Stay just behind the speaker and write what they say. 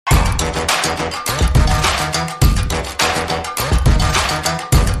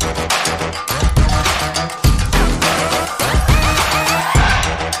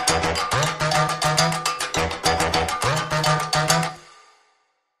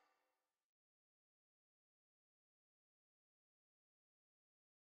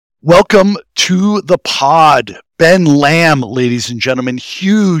Welcome to the pod. Ben Lamb, ladies and gentlemen,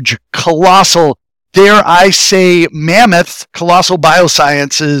 huge, colossal, dare I say, mammoth, Colossal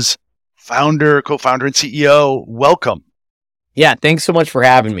Biosciences founder, co-founder, and CEO. Welcome. Yeah, thanks so much for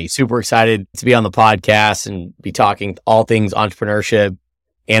having me. Super excited to be on the podcast and be talking all things entrepreneurship,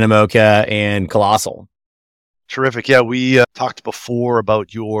 Animoca, and Colossal. Terrific. Yeah, we talked before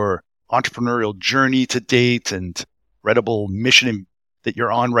about your entrepreneurial journey to date and incredible mission that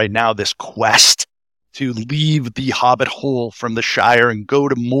you're on right now, this quest to leave the Hobbit hole from the Shire and go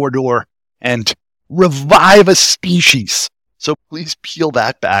to Mordor and revive a species. So please peel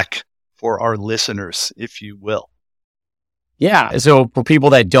that back for our listeners, if you will. Yeah. So for people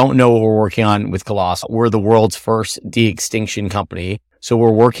that don't know what we're working on with Colossal, we're the world's first de-extinction company. So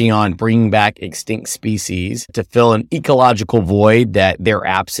we're working on bringing back extinct species to fill an ecological void that their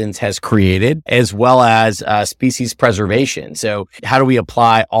absence has created, as well as species preservation. So how do we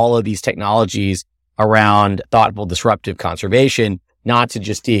apply all of these technologies around thoughtful, disruptive conservation, not to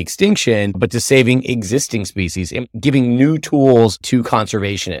just de-extinction, but to saving existing species and giving new tools to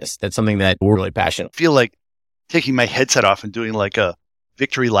conservationists? That's something that we're really passionate about. I feel like taking my headset off and doing like a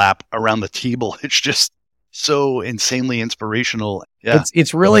victory lap around the table. It's just so insanely inspirational. Yeah.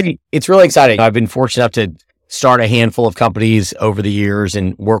 It's really exciting. I've been fortunate enough to start a handful of companies over the years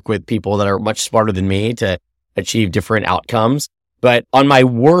and work with people that are much smarter than me to achieve different outcomes. But on my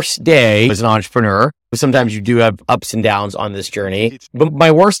worst day as an entrepreneur, sometimes you do have ups and downs on this journey, but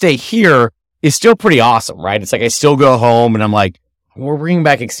my worst day here is still pretty awesome, right? It's like I still go home and I'm like, we're bringing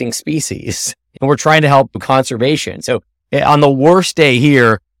back extinct species and we're trying to help conservation. So on the worst day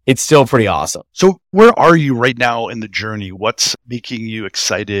here, it's still pretty awesome. So where are you right now in the journey? What's making you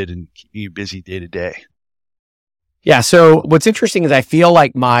excited and keeping you busy day to day? Yeah. So what's interesting is I feel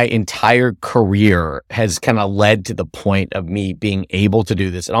like my entire career has kind of led to the point of me being able to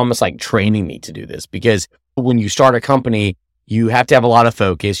do this and almost like training me to do this, because when you start a company, you have to have a lot of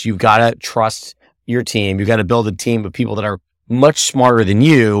focus. You've got to trust your team. You've got to build a team of people that are much smarter than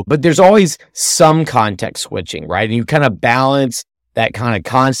you, but there's always some context switching, right? And you kind of balance that kind of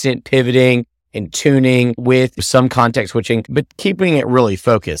constant pivoting and tuning with some context switching, but keeping it really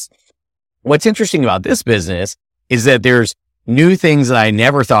focused. What's interesting about this business is that there's new things that I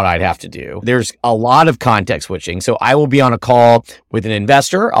never thought I'd have to do. There's a lot of context switching. So I will be on a call with an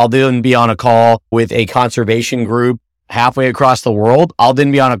investor. I'll then be on a call with a conservation group halfway across the world. I'll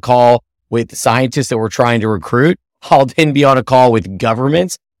then be on a call with scientists that we're trying to recruit. I'll then be on a call with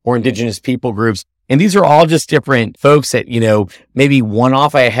governments or indigenous people groups. And these are all just different folks that, maybe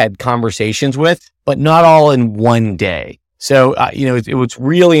one-off I had conversations with, but not all in one day. So, it was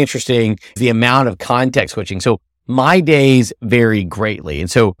really interesting, the amount of context switching. So my days vary greatly.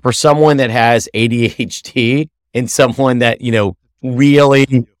 And so for someone that has ADHD and someone that, really,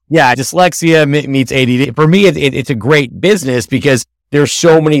 dyslexia meets ADD, for me, it's a great business because there's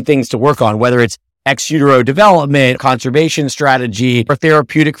so many things to work on, whether it's ex utero development, conservation strategy, or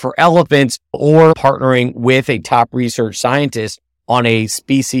therapeutic for elephants, or partnering with a top research scientist on a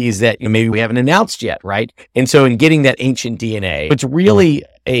species that maybe we haven't announced yet, right? And so in getting that ancient DNA, it's really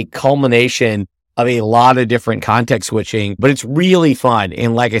a culmination of a lot of different context switching, but it's really fun.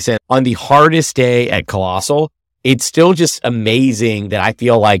 And like I said, on the hardest day at Colossal, it's still just amazing that I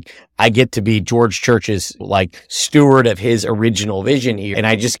feel like I get to be George Church's steward of his original vision here. And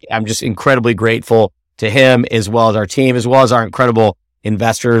I'm just incredibly grateful to him, as well as our team, as well as our incredible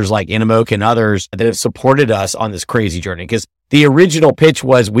investors like Animoca and others that have supported us on this crazy journey. Because the original pitch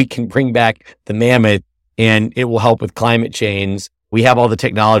was we can bring back the mammoth and it will help with climate change. We have all the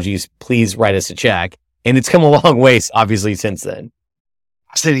technologies. Please write us a check. And it's come a long ways, obviously, since then.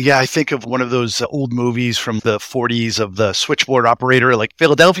 Yeah, I think of one of those old movies from the 40s of the switchboard operator, like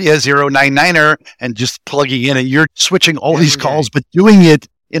Philadelphia 099er, and just plugging in, and you're switching all these calls, but doing it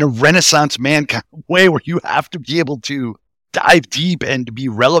in a Renaissance man kind of way where you have to be able to dive deep and be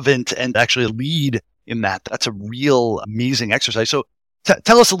relevant and actually lead in that. That's a real amazing exercise. So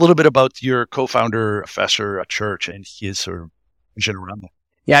tell us a little bit about your co-founder, Professor Church, and his sort of vision around that.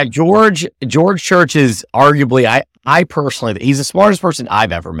 Yeah, George Church is arguably, I personally, he's the smartest person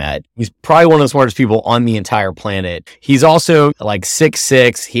I've ever met. He's probably one of the smartest people on the entire planet. He's also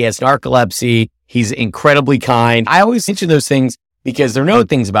 6'6". He has narcolepsy. He's incredibly kind. I always mention those things because there are no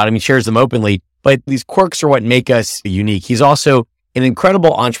things about him. He shares them openly, but these quirks are what make us unique. He's also an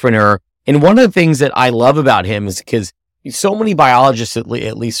incredible entrepreneur. And one of the things that I love about him is because so many biologists, at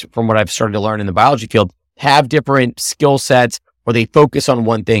least from what I've started to learn in the biology field, have different skill sets or they focus on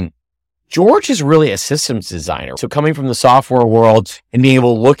one thing. George is really a systems designer. So coming from the software world and being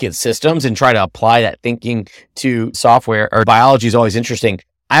able to look at systems and try to apply that thinking to software or biology is always interesting.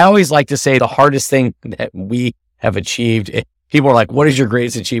 I always like to say the hardest thing that we have achieved, people are like, what is your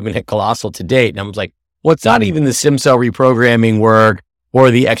greatest achievement at Colossal to date? And I was like, well, it's not even the stem cell reprogramming work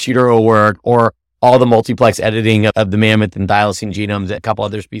or the ex utero work or all the multiplex editing of the mammoth and thylacine genomes, a couple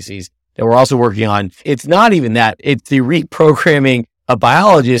other species that we're also working on. It's not even that. It's the reprogramming a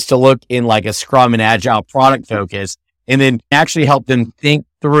biologist to look in like a Scrum and Agile product focus and then actually help them think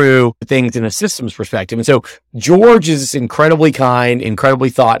through things in a systems perspective. And so George is this incredibly kind, incredibly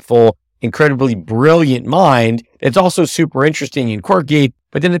thoughtful, incredibly brilliant mind. It's also super interesting and quirky,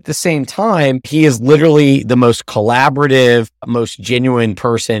 but then at the same time, he is literally the most collaborative, most genuine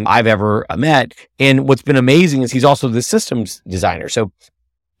person I've ever met. And what's been amazing is he's also the systems designer. So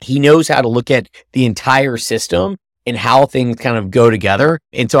he knows how to look at the entire system and how things kind of go together.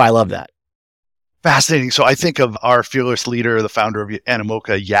 And so I love that. Fascinating. So I think of our fearless leader, the founder of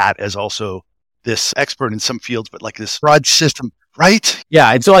Animoca, Yat, as also this expert in some fields, but like this broad system, right?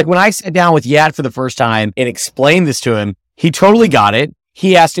 Yeah. And so like when I sat down with Yat for the first time and explained this to him, he totally got it.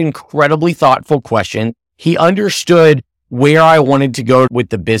 He asked an incredibly thoughtful question. He understood where I wanted to go with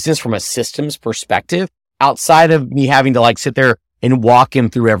the business from a systems perspective outside of me having to like sit there and walk him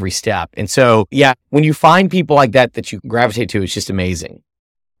through every step. And so, yeah, when you find people like that you gravitate to, it's just amazing.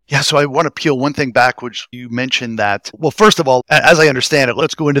 Yeah, so I want to peel one thing back, which you mentioned that, well, first of all, as I understand it,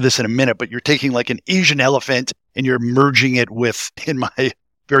 let's go into this in a minute, but you're taking like an Asian elephant and you're merging it with, in my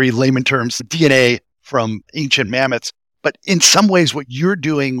very layman terms, DNA from ancient mammoths. But in some ways, what you're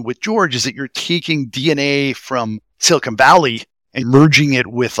doing with George is that you're taking DNA from Silicon Valley and merging it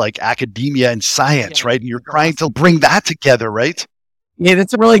with like academia and science, right? And you're trying to bring that together, right? Yeah,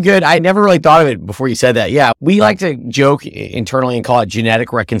 that's really good. I never really thought of it before you said that. Yeah, we like to joke internally and call it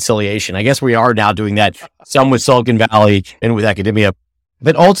genetic reconciliation. I guess we are now doing that, some with Silicon Valley and with academia.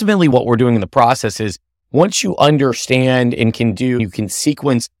 But ultimately what we're doing in the process is once you understand and you can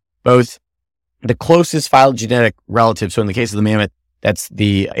sequence both the closest phylogenetic relative. So in the case of the mammoth, that's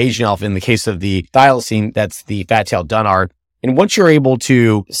the Asian elephant. In the case of the thylacine, that's the fat-tailed dunnard. And once you're able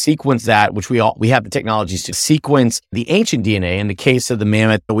to sequence that, which we have the technologies to sequence the ancient DNA. In the case of the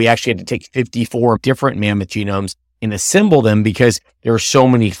mammoth, we actually had to take 54 different mammoth genomes and assemble them because there are so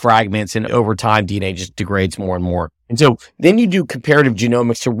many fragments and over time DNA just degrades more and more. And so then you do comparative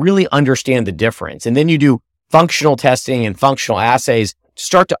genomics to really understand the difference. And then you do functional testing and functional assays to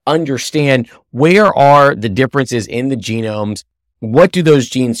start to understand where are the differences in the genomes. What do those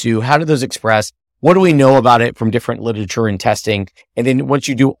genes do? How do those express? What do we know about it from different literature and testing? And then once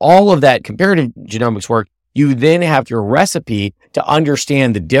you do all of that comparative genomics work, you then have your recipe to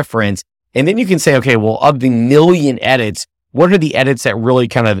understand the difference. And then you can say, okay, well, of the million edits, what are the edits that really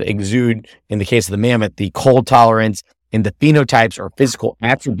kind of exude, in the case of the mammoth, the cold tolerance and the phenotypes or physical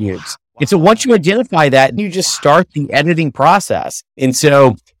attributes? And so once you identify that, you just start the editing process. And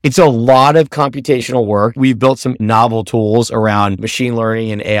so it's a lot of computational work. We've built some novel tools around machine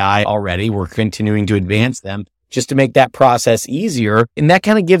learning and AI already. We're continuing to advance them just to make that process easier. And that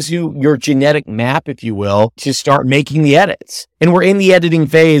kind of gives you your genetic map, if you will, to start making the edits. And we're in the editing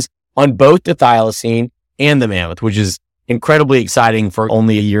phase on both the thylacine and the mammoth, which is incredibly exciting for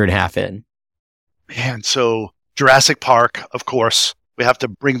only a year and a half in. Man, so Jurassic Park, of course. We have to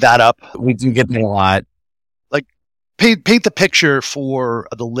bring that up. We do get that a lot. Like, paint the picture for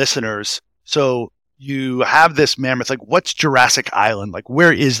the listeners. So you have this mammoth, like what's Jurassic Island? Like,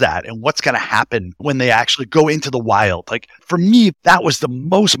 where is that? And what's going to happen when they actually go into the wild? Like, for me, that was the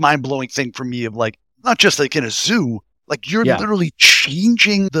most mind-blowing thing for me of like, not just like in a zoo, like you're literally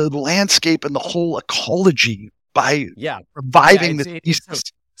changing the landscape and the whole ecology by reviving the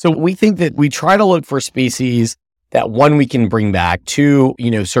species. So we think that we try to look for species that one, we can bring back, two,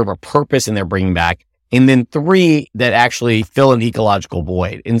 serve a purpose in their bringing back, and then three, that actually fill an ecological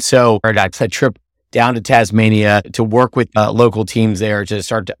void. And so I took a trip down to Tasmania to work with local teams there to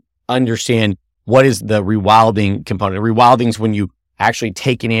start to understand what is the rewilding component. Rewilding is when you actually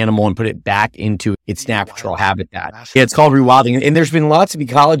take an animal and put it back into its natural habitat. Yeah, it's called rewilding. And there's been lots of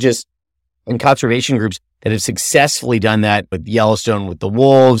ecologists and conservation groups that have successfully done that with Yellowstone, with the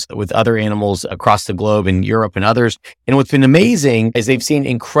wolves, with other animals across the globe in Europe and others. And what's been amazing is they've seen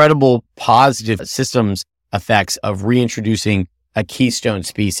incredible positive systems effects of reintroducing a keystone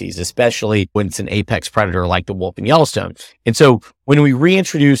species, especially when it's an apex predator like the wolf in Yellowstone. And so when we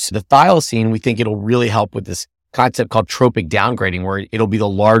reintroduce the thylacine, we think it'll really help with this concept called tropic downgrading, where it'll be the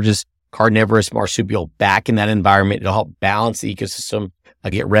largest carnivorous marsupial back in that environment. It'll help balance the ecosystem,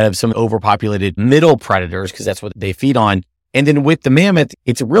 get rid of some overpopulated middle predators because that's what they feed on. And then with the mammoth,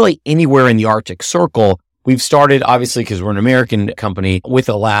 it's really anywhere in the Arctic Circle. We've started, obviously, because we're an American company, with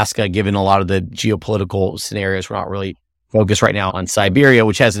Alaska, given a lot of the geopolitical scenarios. We're not really focused right now on Siberia,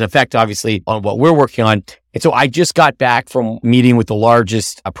 which has an effect, obviously, on what we're working on. And so I just got back from meeting with the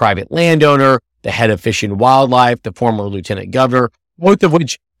largest private landowner, the head of Fish and Wildlife, the former lieutenant governor, both of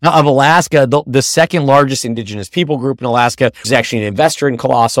which of Alaska, the second largest indigenous people group in Alaska, is actually an investor in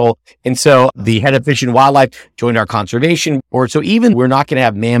Colossal. And so the head of Fish and Wildlife joined our conservation board. So even we're not going to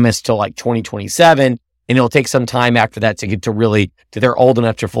have mammoths till like 2027, and it'll take some time after that to get to they're old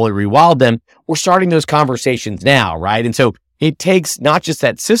enough to fully rewild them. We're starting those conversations now, right? And so it takes not just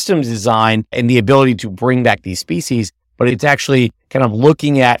that systems design and the ability to bring back these species, but it's actually kind of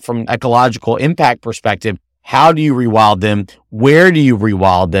looking at from ecological impact perspective, how do you rewild them? Where do you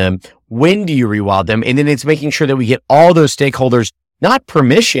rewild them? When do you rewild them? And then it's making sure that we get all those stakeholders, not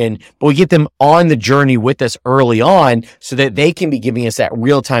permission, but we get them on the journey with us early on so that they can be giving us that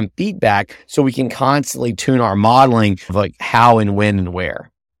real-time feedback so we can constantly tune our modeling of like how and when and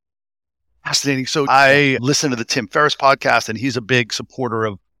where. Fascinating. So I listen to the Tim Ferriss podcast, and he's a big supporter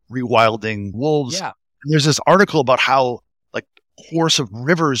of rewilding wolves. Yeah. And there's this article about how course of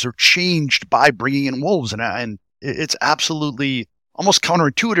rivers are changed by bringing in wolves. And it's absolutely almost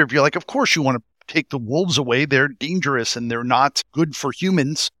counterintuitive. You're like, of course you want to take the wolves away. They're dangerous and they're not good for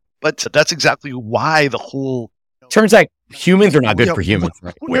humans. But that's exactly why the whole... Turns out humans are not good for humans.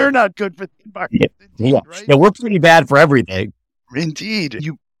 Right? We're not good for the environment. Yeah. Right? Yeah, we're pretty bad for everything. Indeed.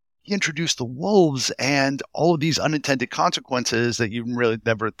 You introduce the wolves and all of these unintended consequences that you really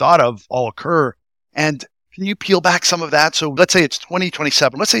never thought of all occur. And can you peel back some of that? So let's say it's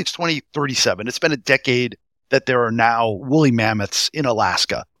 2027. Let's say it's 2037. It's been a decade that there are now woolly mammoths in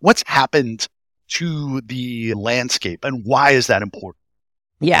Alaska. What's happened to the landscape and why is that important?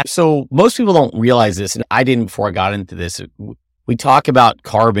 Yeah. So most people don't realize this, and I didn't before I got into this. We talk about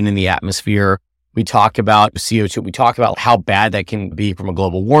carbon in the atmosphere. We talk about CO2. We talk about how bad that can be from a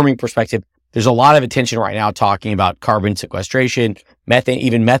global warming perspective. There's a lot of attention right now talking about carbon sequestration, methane,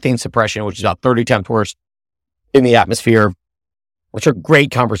 even methane suppression, which is about 30 times worse in the atmosphere, which are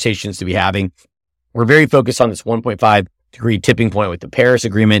great conversations to be having. We're very focused on this 1.5 degree tipping point with the Paris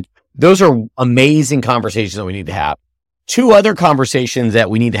Agreement. Those are amazing conversations that we need to have. Two other conversations that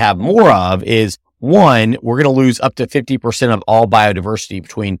we need to have more of is, one, we're going to lose up to 50% of all biodiversity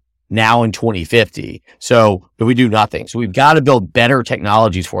between now and 2050. So if we do nothing. So we've got to build better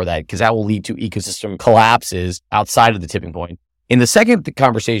technologies for that because that will lead to ecosystem collapses outside of the tipping point. In the second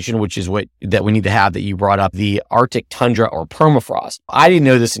conversation, which is that we need to have that you brought up, the Arctic tundra or permafrost. I didn't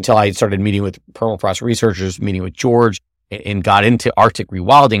know this until I started meeting with permafrost researchers, meeting with George, and got into Arctic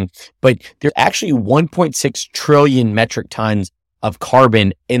rewilding. But there's actually 1.6 trillion metric tons of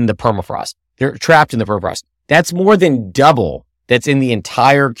carbon in the permafrost. They're trapped in the permafrost. That's more than double that's in the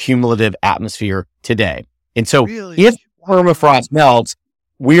entire cumulative atmosphere today. And so if permafrost melts,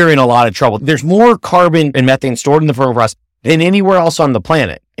 we're in a lot of trouble. There's more carbon and methane stored in the permafrost than anywhere else on the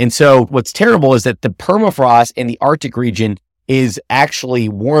planet. And so what's terrible is that the permafrost in the Arctic region is actually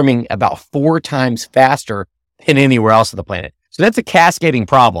warming about 4 times faster than anywhere else on the planet. So that's a cascading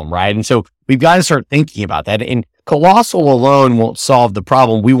problem, right? And so we've got to start thinking about that. And Colossal alone won't solve the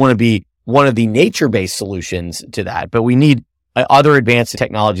problem. We want to be one of the nature-based solutions to that, but we need other advanced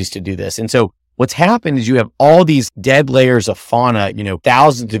technologies to do this. And so what's happened is you have all these dead layers of fauna,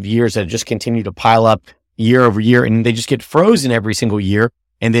 thousands of years that just continue to pile up year over year, and they just get frozen every single year.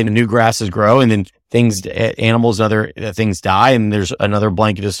 And then new grasses grow, and then animals, and other things die, and there's another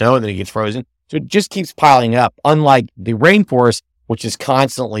blanket of snow, and then it gets frozen. So it just keeps piling up. Unlike the rainforest, which is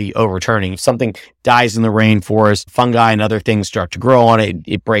constantly overturning. If something dies in the rainforest, fungi and other things start to grow on it.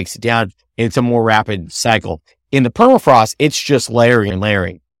 It breaks it down. It's a more rapid cycle. In the permafrost, it's just layering and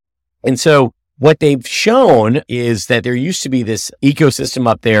layering. And so what they've shown is that there used to be this ecosystem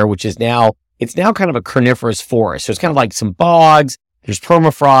up there, which is now kind of a carnivorous forest. So it's kind of like some bogs, there's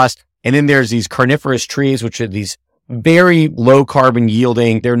permafrost, and then there's these carnivorous trees, which are these very low carbon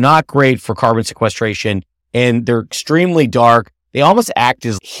yielding. They're not great for carbon sequestration, and they're extremely dark. They almost act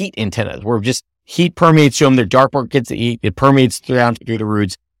as heat antennas where just heat permeates to them. Their dark bark gets the heat. It permeates down through the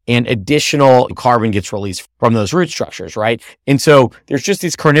roots, and additional carbon gets released from those root structures, right? And so there's just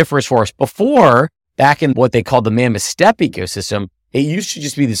these carnivorous forests. Before, back in what they called the mammoth steppe ecosystem, it used to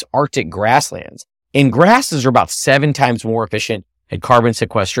just be this Arctic grasslands. And grasses are about 7 times more efficient at carbon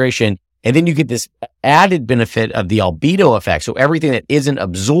sequestration. And then you get this added benefit of the albedo effect. So everything that isn't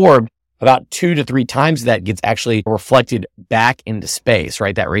absorbed about 2 to 3 times that gets actually reflected back into space,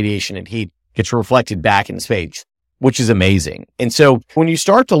 right? That radiation and heat gets reflected back into space, which is amazing. And so when you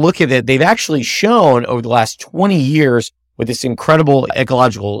start to look at it, they've actually shown over the last 20 years with this incredible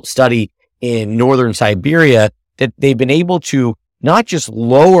ecological study in northern Siberia that they've been able to not just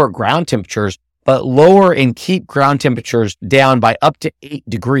lower ground temperatures, but lower and keep ground temperatures down by up to 8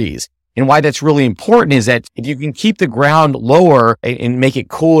 degrees. And why that's really important is that if you can keep the ground lower and make it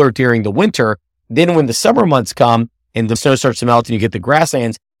cooler during the winter, then when the summer months come and the snow starts to melt and you get the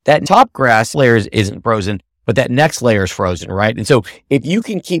grasslands, that top grass layer isn't frozen, but that next layer is frozen, right? And so if you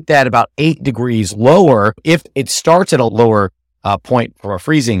can keep that about 8 degrees lower, if it starts at a lower point from a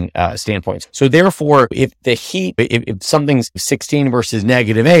freezing standpoint. So therefore, if the heat, if something's 16 versus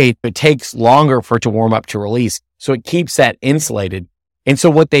 -8, it takes longer for it to warm up to release. So it keeps that insulated. And so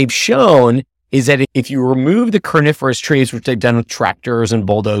what they've shown is that if you remove the coniferous trees, which they've done with tractors and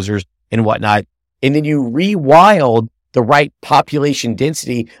bulldozers and whatnot, and then you rewild the right population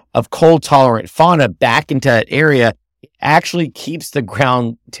density of cold tolerant fauna back into that area, it actually keeps the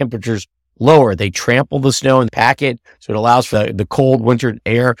ground temperatures lower. They trample the snow and pack it, so it allows for the cold winter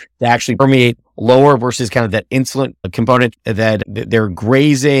air to actually permeate lower versus kind of that insulin component that they're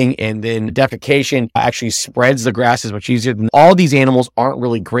grazing, and then defecation actually spreads the grasses much easier. All these animals aren't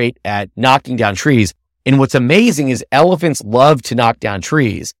really great at knocking down trees. And what's amazing is elephants love to knock down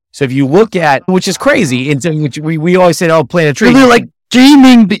trees. So if you look at, which is crazy, and so we always say, oh, plant a tree. They're like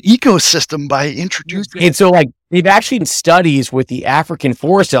gaming the ecosystem by introducing. And so like they've actually done studies with the African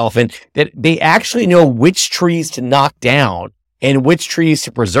forest elephant that they actually know which trees to knock down and which trees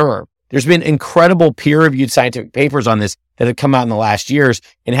to preserve. There's been incredible peer-reviewed scientific papers on this that have come out in the last years,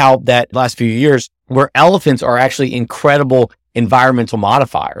 and how that last few years where elephants are actually incredible environmental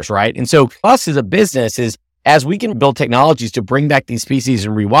modifiers, right? And so us as a business is, as we can build technologies to bring back these species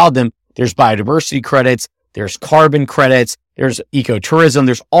and rewild them, there's biodiversity credits, there's carbon credits, there's ecotourism,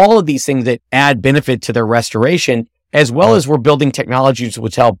 there's all of these things that add benefit to their restoration, as well as we're building technologies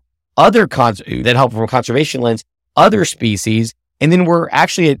which help that help from a conservation lens, other species. And then we're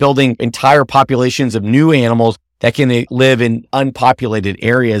actually building entire populations of new animals that can live in unpopulated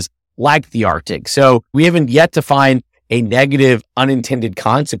areas like the Arctic. So we haven't yet to find a negative unintended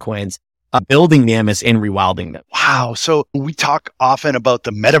consequence of building them and rewilding them. Wow. So we talk often about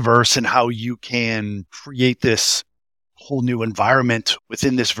the metaverse and how you can create this whole new environment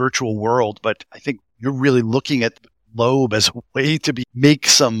within this virtual world. But I think you're really looking at the globe as a way to make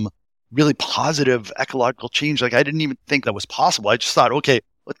some really positive ecological change. Like I didn't even think that was possible. I just thought, okay,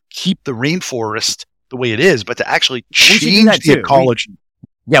 let's keep the rainforest the way it is, but to actually change the ecology.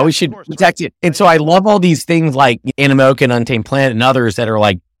 We should protect it. And so I love all these things like Animoca and Untamed Planet and others that are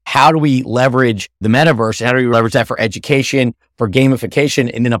like, how do we leverage the metaverse? How do we leverage that for education, for gamification,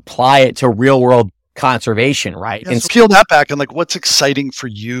 and then apply it to real world conservation, right? And so peel that back and like, what's exciting for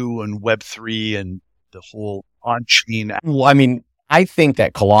you and Web3 and the whole on-chain? Well, I mean, I think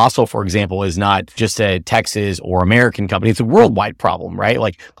that Colossal, for example, is not just a Texas or American company. It's a worldwide problem, right?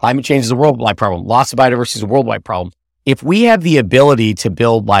 Like climate change is a worldwide problem. Loss of biodiversity is a worldwide problem. If we have the ability to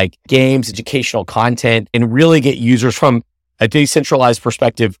build like games, educational content, and really get users from a decentralized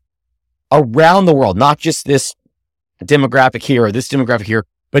perspective around the world, not just this demographic here or this demographic here,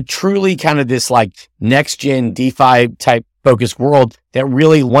 but truly kind of this like next gen DeFi type focused world that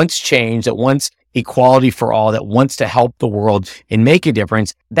really wants change, that wants equality for all, that wants to help the world and make a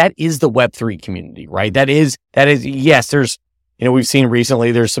difference. That is the Web3 community, right? That is, yes, there's, we've seen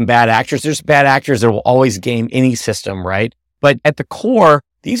recently, there's some bad actors. There's bad actors that will always game any system, right? But at the core,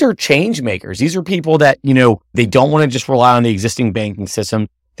 these are change makers. These are people that, they don't want to just rely on the existing banking system.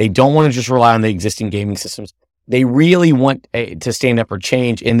 They don't want to just rely on the existing gaming systems. They really want to stand up for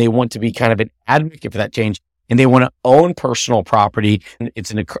change, and they want to be kind of an advocate for that change. And they want to own personal property.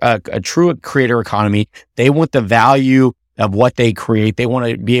 It's a true creator economy. They want the value of what they create. They want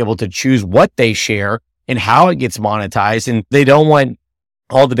to be able to choose what they share and how it gets monetized. And they don't want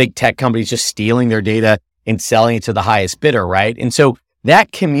all the big tech companies just stealing their data and selling it to the highest bidder, right? And so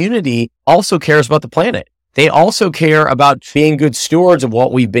that community also cares about the planet. They also care about being good stewards of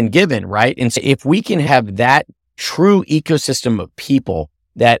what we've been given, right? And so if we can have that true ecosystem of people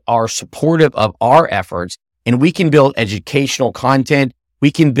that are supportive of our efforts, and we can build educational content, we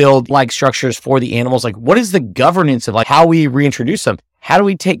can build like structures for the animals. Like what is the governance of like how we reintroduce them? How do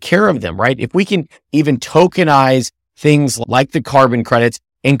we take care of them, right? If we can even tokenize things like the carbon credits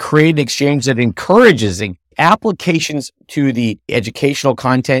and create an exchange that encourages applications to the educational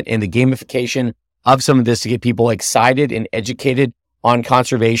content and the gamification of some of this to get people excited and educated on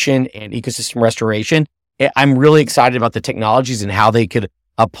conservation and ecosystem restoration. I'm really excited about the technologies and how they could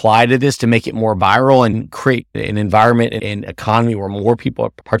apply to this to make it more viral and create an environment and economy where more people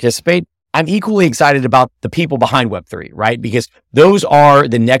participate, I'm equally excited about the people behind Web3, right? Because those are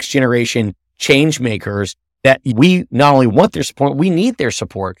the next generation change makers that we not only want their support, we need their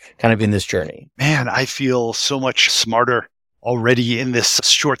support kind of in this journey. Man, I feel so much smarter already in this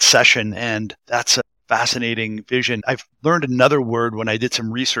short session, and that's a fascinating vision. I've learned another word when I did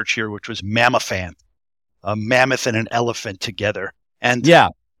some research here, which was mammophant, a mammoth and an elephant together. And yeah,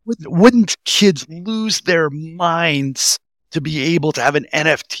 wouldn't kids lose their minds to be able to have an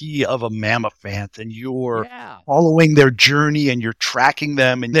NFT of a mammophant, and you're following their journey and you're tracking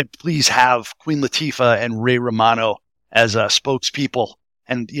them, and then please have Queen Latifah and Ray Romano as spokespeople.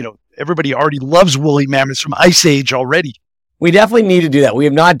 And, everybody already loves woolly mammoths from Ice Age already. We definitely need to do that. We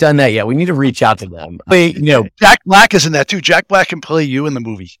have not done that yet. We need to reach out to them. Jack Black is in that too. Jack Black can play you in the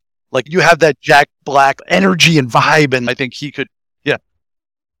movie. Like, you have that Jack Black energy and vibe, and I think he could. Yeah.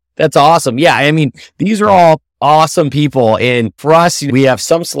 That's awesome. Yeah. I mean, these are all awesome people. And for us, we have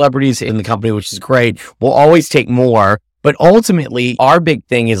some celebrities in the company, which is great. We'll always take more. But ultimately, our big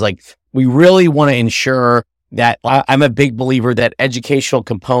thing is we really want to ensure that I'm a big believer that educational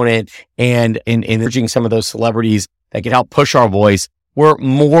component and in encouraging some of those celebrities that can help push our voice, we're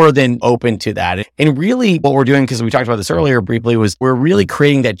more than open to that. And really what we're doing, because we talked about this earlier briefly, was we're really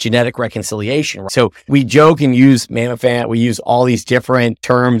creating that genetic reconciliation. So we joke and use mammophant. We use all these different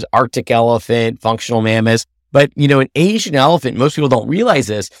terms, Arctic elephant, functional mammoths. But, an Asian elephant, most people don't realize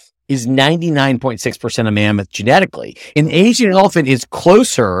this, is 99.6% of mammoth genetically. An Asian elephant is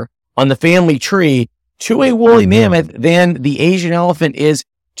closer on the family tree to a woolly mammoth than the Asian elephant is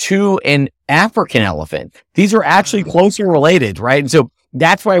to an African elephant. These are actually closely related, right? And so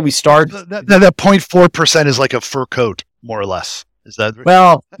that's why we start. That 0.4% is like a fur coat, more or less. Is that right?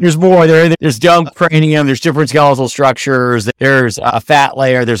 Well, there's more. There's dumb cranium. There's different skeletal structures. There's a fat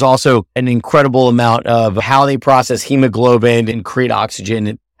layer. There's also an incredible amount of how they process hemoglobin and create oxygen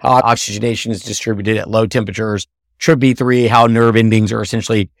and how oxygenation is distributed at low temperatures. TRPV3, how nerve endings are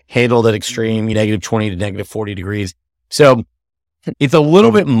essentially handled at extreme -20 to -40 degrees. So it's a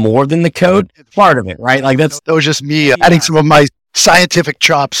little bit more than the code part of it, right? That was just me adding some of my scientific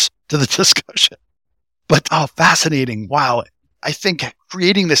chops to the discussion. But fascinating. Wow. I think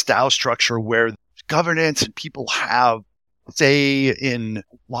creating this DAO structure where governance and people have say in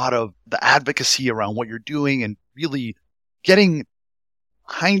a lot of the advocacy around what you're doing and really getting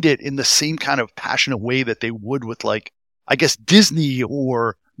behind it in the same kind of passionate way that they would with Disney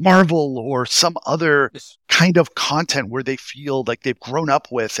or Marvel or some other kind of content where they feel like they've grown up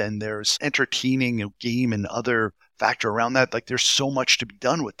with, and there's entertaining game and other factor around that. There's so much to be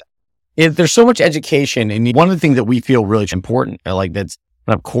done with that. There's so much education. And one of the things that we feel really important, that's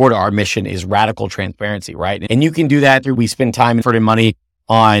kind of core to our mission, is radical transparency, right? And you can do that through, we spend time, effort, and money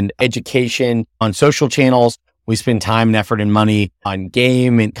on education, on social channels. We spend time and effort and money on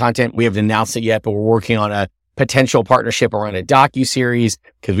game and content. We haven't announced it yet, but we're working on a potential partnership around a docuseries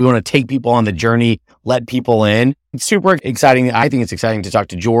because we want to take people on the journey, let people in. It's super exciting. I think it's exciting to talk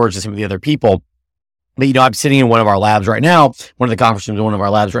to George and some of the other people. But, I'm sitting in one of our labs right now, one of the conference rooms in one of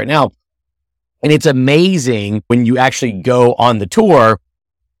our labs right now. And it's amazing when you actually go on the tour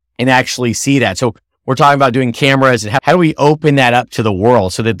and actually see that. So we're talking about doing cameras and how do we open that up to the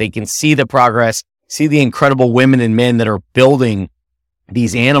world so that they can see the progress, see the incredible women and men that are building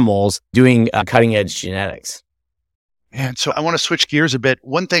these animals, doing cutting edge genetics. And so I want to switch gears a bit.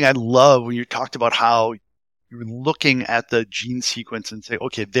 One thing I love when you talked about how you're looking at the gene sequence and say,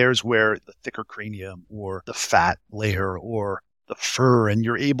 okay, there's where the thicker cranium or the fat layer or the fur, and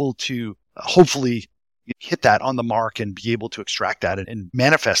you're able to hopefully hit that on the mark and be able to extract that and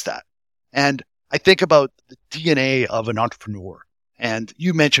manifest that. And I think about the DNA of an entrepreneur. And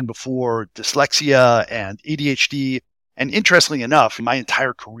you mentioned before dyslexia and ADHD. And interestingly enough, my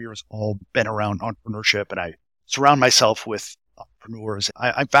entire career has all been around entrepreneurship, and I surround myself with entrepreneurs.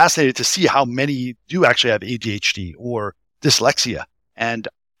 I'm fascinated to see how many do actually have ADHD or dyslexia, and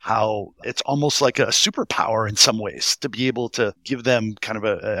how it's almost like a superpower in some ways to be able to give them kind of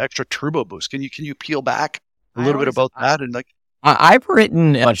an extra turbo boost. Can you peel back a little bit about that? And I've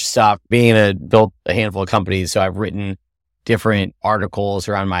written a bunch of stuff, built a handful of companies. So I've written different articles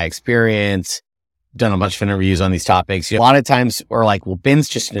around my experience, done a bunch of interviews on these topics. A lot of times we're like, well, Ben's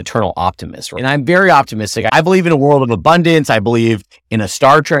just an eternal optimist. And I'm very optimistic. I believe in a world of abundance. I believe in a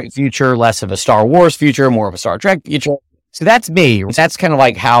Star Trek future, less of a Star Wars future, more of a Star Trek future. So that's me. That's kind of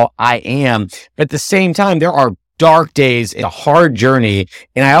like how I am. But at the same time, there are dark days. It's a hard journey.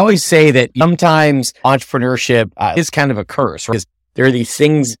 And I always say that sometimes entrepreneurship is kind of a curse, because there are these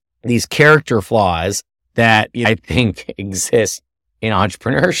things, these character flaws that I think exist in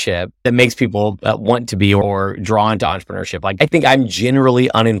entrepreneurship that makes people want to be or drawn to entrepreneurship. Like, I think I'm generally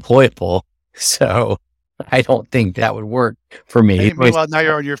unemployable. So I don't think that would work for me. Hey, meanwhile, now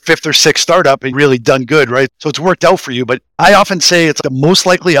you're on your fifth or sixth startup and really done good, right? So it's worked out for you. But I often say it's the most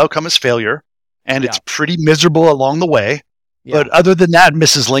likely outcome is failure, and it's pretty miserable along the way. Yeah. But other than that,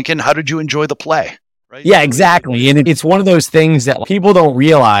 Mrs. Lincoln, how did you enjoy the play? Right? Yeah, exactly. And it's one of those things that people don't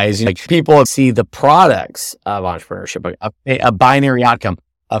realize. Like, people see the products of entrepreneurship, a binary outcome,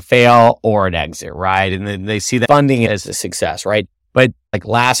 a fail or an exit, right? And then they see the funding as a success, right? But like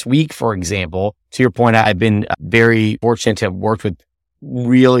last week, for example, to your point, I've been very fortunate to have worked with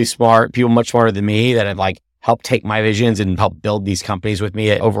really smart people, much smarter than me, that have like helped take my visions and help build these companies with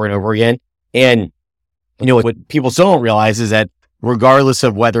me over and over again. And what people still don't realize is that regardless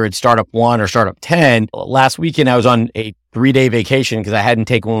of whether it's startup 1 or startup 10, last weekend I was on a 3-day vacation because I hadn't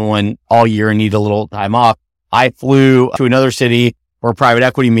taken one all year and needed a little time off. I flew to another city for a private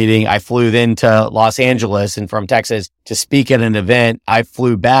equity meeting. I flew then to Los Angeles and from Texas to speak at an event. I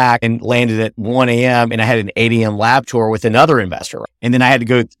flew back and landed at 1 a.m. and I had an 8 a.m. lab tour with another investor. And then I had to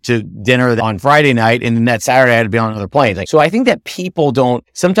go to dinner on Friday night. And then that Saturday I had to be on another plane. So I think that people don't,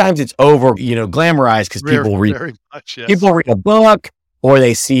 sometimes it's over, glamorized because people people read a book or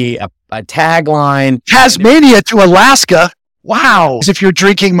they see a tagline. Tasmania to Alaska. Wow. As if you're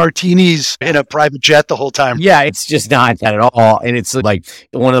drinking martinis in a private jet the whole time. Yeah, it's just not that at all. And it's like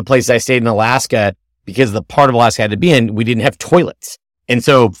one of the places I stayed in Alaska, because the part of Alaska I had to be in, we didn't have toilets. And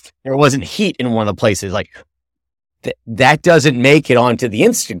so there wasn't heat in one of the places. Like that doesn't make it onto the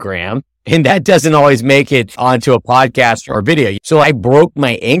Instagram, and that doesn't always make it onto a podcast or video. So I broke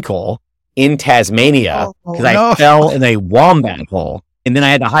my ankle in Tasmania because I fell in a wombat hole. And then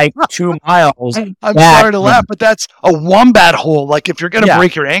I had to hike 2 miles. I'm sorry to laugh, but that's a wombat hole. Like if you're going to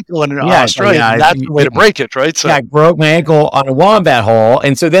break your ankle in Australia, that's the way to break it, right? So I broke my ankle on a wombat hole.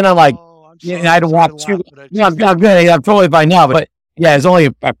 And so then I'm like, I had to walk 2. I'm good. I'm totally fine now. But yeah, it's only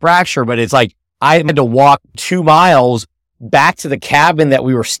a fracture, but it's like I had to walk 2 miles back to the cabin that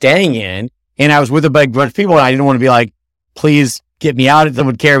we were staying in. And I was with a bunch of people, and I didn't want to be like, please get me out. Someone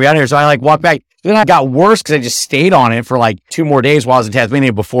would carry me out of here. So I like walked back. Then I got worse because I just stayed on it for like 2 more days while I was in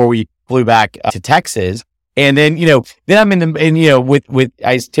Tasmania before we flew back to Texas. And then, then I'm in the,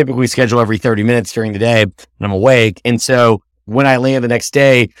 I typically schedule every 30 minutes during the day and I'm awake. And so when I land the next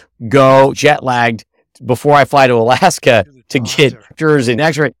day, go jet lagged before I fly to Alaska to get pictures and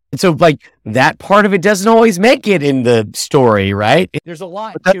x-ray. And so like that part of it doesn't always make it in the story, right? There's a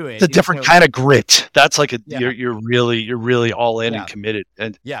lot to it. It's a different kind of grit. That's like you're really all in and committed.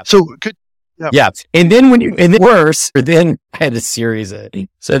 And so good. Yeah. And then then I had a series of,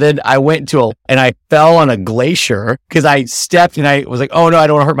 so then I went and I fell on a glacier because I stepped and I was like, oh no, I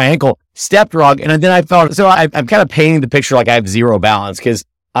don't want to hurt my ankle. Stepped wrong. And then I fell. So I'm kind of painting the picture like I have zero balance because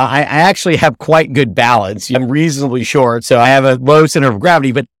I actually have quite good balance. I'm reasonably short, so I have a low center of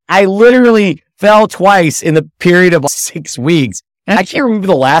gravity, but I literally fell twice in the period of 6 weeks. And I can't remember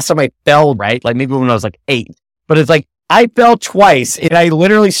the last time I fell, right? Like maybe when I was like 8, but it's like, I fell twice and I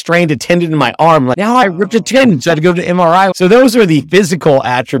literally strained a tendon in my arm. Like now I ripped a tendon, so I had to go to MRI. So those are the physical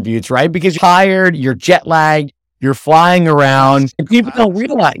attributes, right? Because you're tired, you're jet lagged, you're flying around, and people don't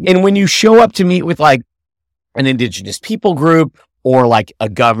realize. And when you show up to meet with like an indigenous people group or like a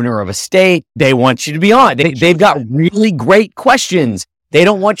governor of a state, they want you to be on. They've got really great questions. They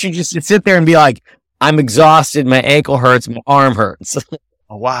don't want you just to sit there and be like, I'm exhausted, my ankle hurts, my arm hurts.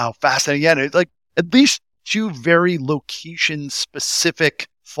 Oh, wow, fascinating. Yeah, like at least 2 very location-specific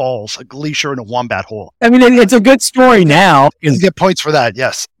falls, a glacier and a wombat hole. I mean, it's a good story now. You get points for that,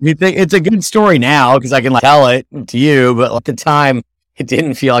 yes. You think it's a good story now because I can tell it to you, but at the time, it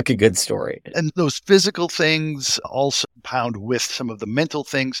didn't feel like a good story. And those physical things also compound with some of the mental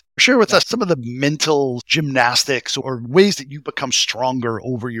things. Share with us some of the mental gymnastics or ways that you become stronger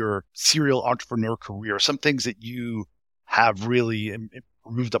over your serial entrepreneur career, some things that you have really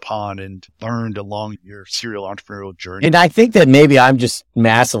improved upon and learned along your serial entrepreneurial journey. And I think that maybe I'm just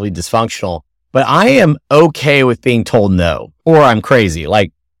massively dysfunctional, but I am okay with being told no, or I'm crazy.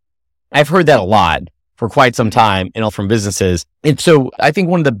 Like I've heard that a lot for quite some time, from businesses. And so I think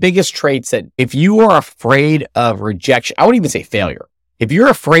one of the biggest traits that if you are afraid of rejection, I wouldn't even say failure. If you're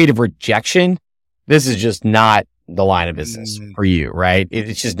afraid of rejection, this is just not the line of business for you, right?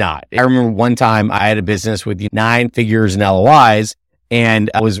 It's just not. I remember one time I had a business with 9 figures in LOIs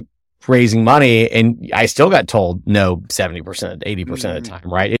and I was raising money and I still got told no 70%, 80% of the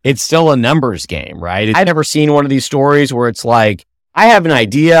time, right? It's still a numbers game, right? I've never seen one of these stories where it's like, I have an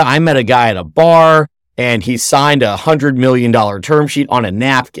idea. I met a guy at a bar and he signed $100 million term sheet on a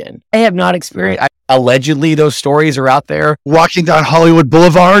napkin. I have not experienced, allegedly those stories are out there. Walking down Hollywood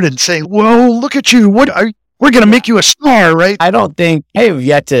Boulevard and saying, whoa, look at you. We're going to make you a star, right? I don't think I have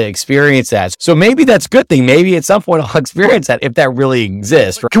yet to experience that. So maybe that's a good thing. Maybe at some point I'll experience that if that really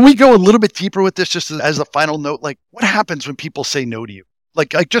exists. Can we go a little bit deeper with this just as a final note? Like, what happens when people say no to you?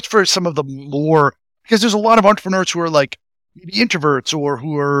 Like just for some of the more, because there's a lot of entrepreneurs who are like maybe introverts or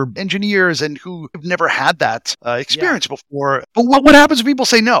who are engineers and who have never had that experience before. But what happens when people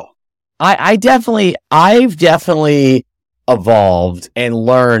say no? I've definitely evolved and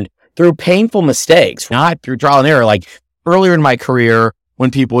learned through painful mistakes, not through trial and error. Like earlier in my career,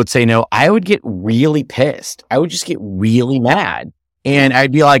 when people would say no, I would get really pissed. I would just get really mad. And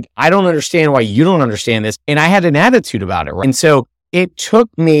I'd be like, I don't understand why you don't understand this. And I had an attitude about it. Right? And so it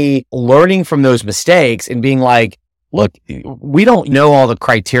took me learning from those mistakes and being like, look, we don't know all the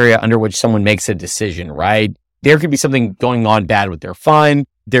criteria under which someone makes a decision, right? There could be something going on bad with their fund.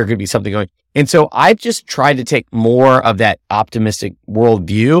 There could be something going. And so I've just tried to take more of that optimistic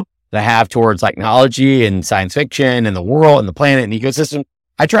worldview that I have towards like technology and science fiction and the world and the planet and the ecosystem.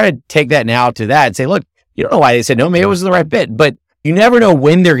 I try to take that now to that and say, look, you don't know why they said no. Maybe it wasn't the right fit, but you never know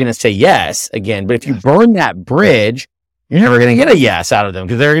when they're going to say yes again. But if you burn that bridge, you're never going to get a yes out of them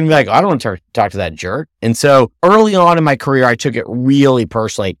because they're going to be like, I don't want to talk to that jerk. And so early on in my career, I took it really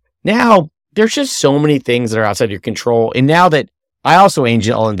personally. Now there's just so many things that are outside your control. And now that I also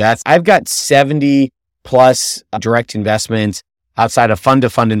angel invest, I've got 70 plus direct investments outside of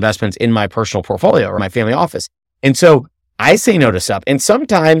fund-to-fund investments in my personal portfolio or my family office. And so I say no to stuff. And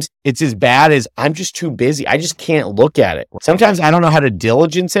sometimes it's as bad as I'm just too busy. I just can't look at it. Sometimes I don't know how to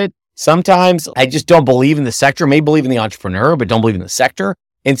diligence it. Sometimes I just don't believe in the sector, may believe in the entrepreneur, but don't believe in the sector.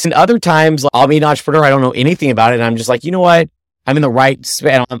 And some other times I'll meet an entrepreneur. I don't know anything about it. And I'm just like, you know what? I'm in the right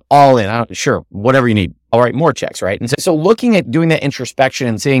space. I'm all in. Sure, whatever you need. All right, more checks, right? And so looking at doing that introspection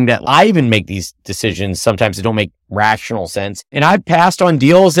and seeing that I even make these decisions sometimes that don't make rational sense. And I've passed on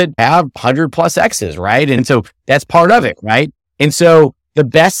deals that have 100 plus X's, right? And so that's part of it, right? And so the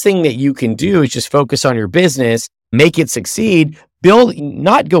best thing that you can do is just focus on your business, make it succeed, build,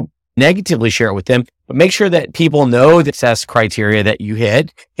 not go negatively share it with them, but make sure that people know the success criteria that you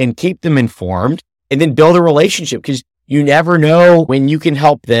hit and keep them informed and then build a relationship because you never know when you can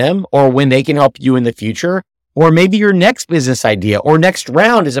help them or when they can help you in the future, or maybe your next business idea or next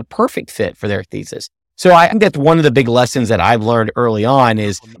round is a perfect fit for their thesis. So I think that's one of the big lessons that I've learned early on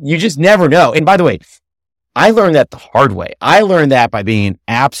is you just never know. And by the way, I learned that the hard way. I learned that by being an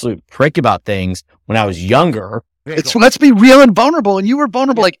absolute prick about things when I was younger. Let's be real and vulnerable. And you were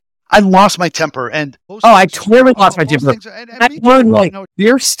vulnerable. Like I lost my temper and I totally lost my temper. I learned like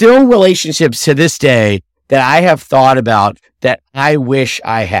there's still relationships to this day that I have thought about that I wish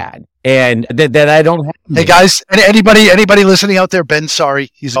I had and that I don't have. Hey guys, anybody listening out there, Ben's sorry.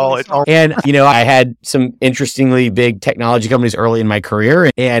 He's all. And, I had some interestingly big technology companies early in my career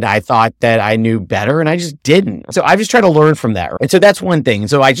and I thought that I knew better and I just didn't. So I just try to learn from that. And so that's one thing.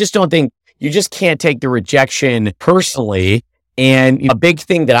 So I just don't think you just can't take the rejection personally. And a big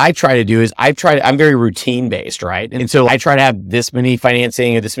thing that I try to do is I'm very routine based, right? And so I try to have this many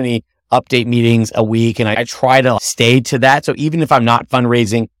financing or this many update meetings a week. And I try to stay to that. So even if I'm not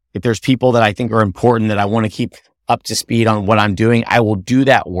fundraising, if there's people that I think are important that I want to keep up to speed on what I'm doing, I will do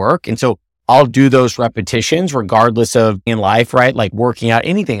that work. And so I'll do those repetitions regardless of in life, right? Like working out,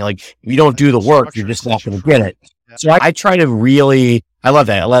 anything. Like if you don't do the work, you're just not going to get it. So I try to really, I love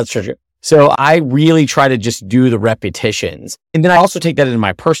that. I love structure. So I really try to just do the repetitions. And then I also take that into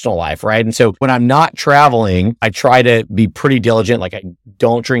my personal life, right? And so when I'm not traveling, I try to be pretty diligent. Like I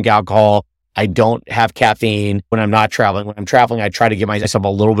don't drink alcohol. I don't have caffeine when I'm not traveling. When I'm traveling, I try to give myself a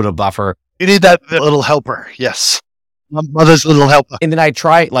little bit of buffer. You need that little helper. Yes. My mother's little helper. And then I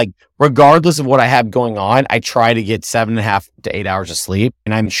try, like, regardless of what I have going on, I try to get 7.5 to 8 hours of sleep.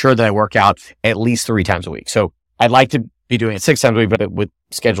 And I'm sure that I work out at least 3 times a week. So I'd like to be doing it 6 times a week, but with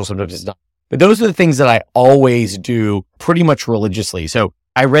schedule sometimes it's not. But those are the things that I always do pretty much religiously. So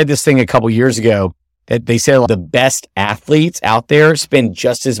I read this thing a couple years ago that they said the best athletes out there spend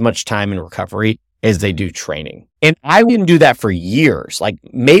just as much time in recovery as they do training. And I didn't do that for years, like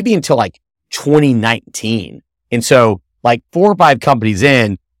maybe until like 2019. And so like 4 or 5 companies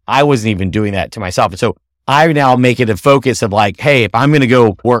in, I wasn't even doing that to myself. And so I now make it a focus of like, hey, if I'm going to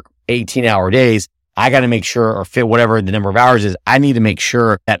go work 18-hour days, I got to make sure or fit whatever the number of hours is. I need to make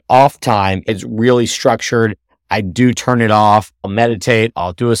sure that off time is really structured. I do turn it off. I'll meditate.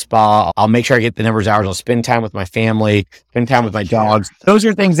 I'll do a spa. I'll make sure I get the number of hours. I'll spend time with my family, spend time with my dogs. Those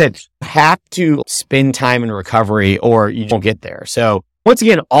are things that have to spend time in recovery or you don't get there. So Once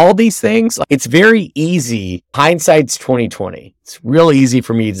again, all these things, it's very easy. Hindsight's 2020. It's real easy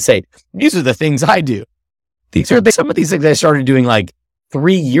for me to say, these are the things I do. These are some of these things I started doing like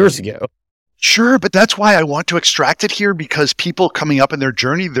 3 years ago. Sure, but that's why I want to extract it here, because people coming up in their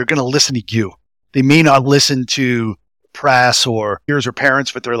journey, they're going to listen to you. They may not listen to press or peers or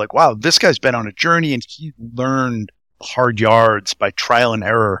parents, but they're like, wow, this guy's been on a journey and he learned hard yards by trial and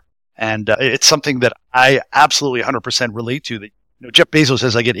error. And it's something that I absolutely 100% relate to. That, Jeff Bezos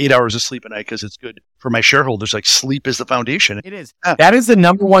says I get 8 hours of sleep a night because it's good for my shareholders. Like, sleep is the foundation. It is. That is the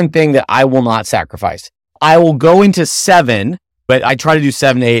number one thing that I will not sacrifice. I will go into 7, but I try to do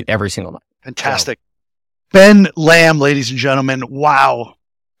 7 to 8 every single night. Fantastic. So. Ben Lamb, ladies and gentlemen. Wow.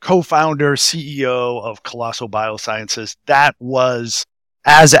 Co-founder, CEO of Colossal Biosciences. That was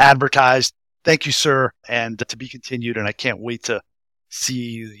as advertised. Thank you, sir. And to be continued. And I can't wait to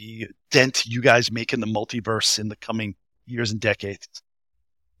see the dent you guys make in the multiverse in the coming years and decades.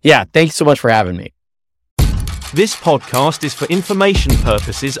 Yeah. Thanks so much for having me. This podcast is for information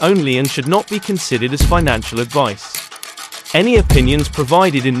purposes only and should not be considered as financial advice. Any opinions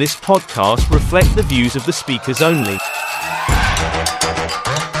provided in this podcast reflect the views of the speakers only.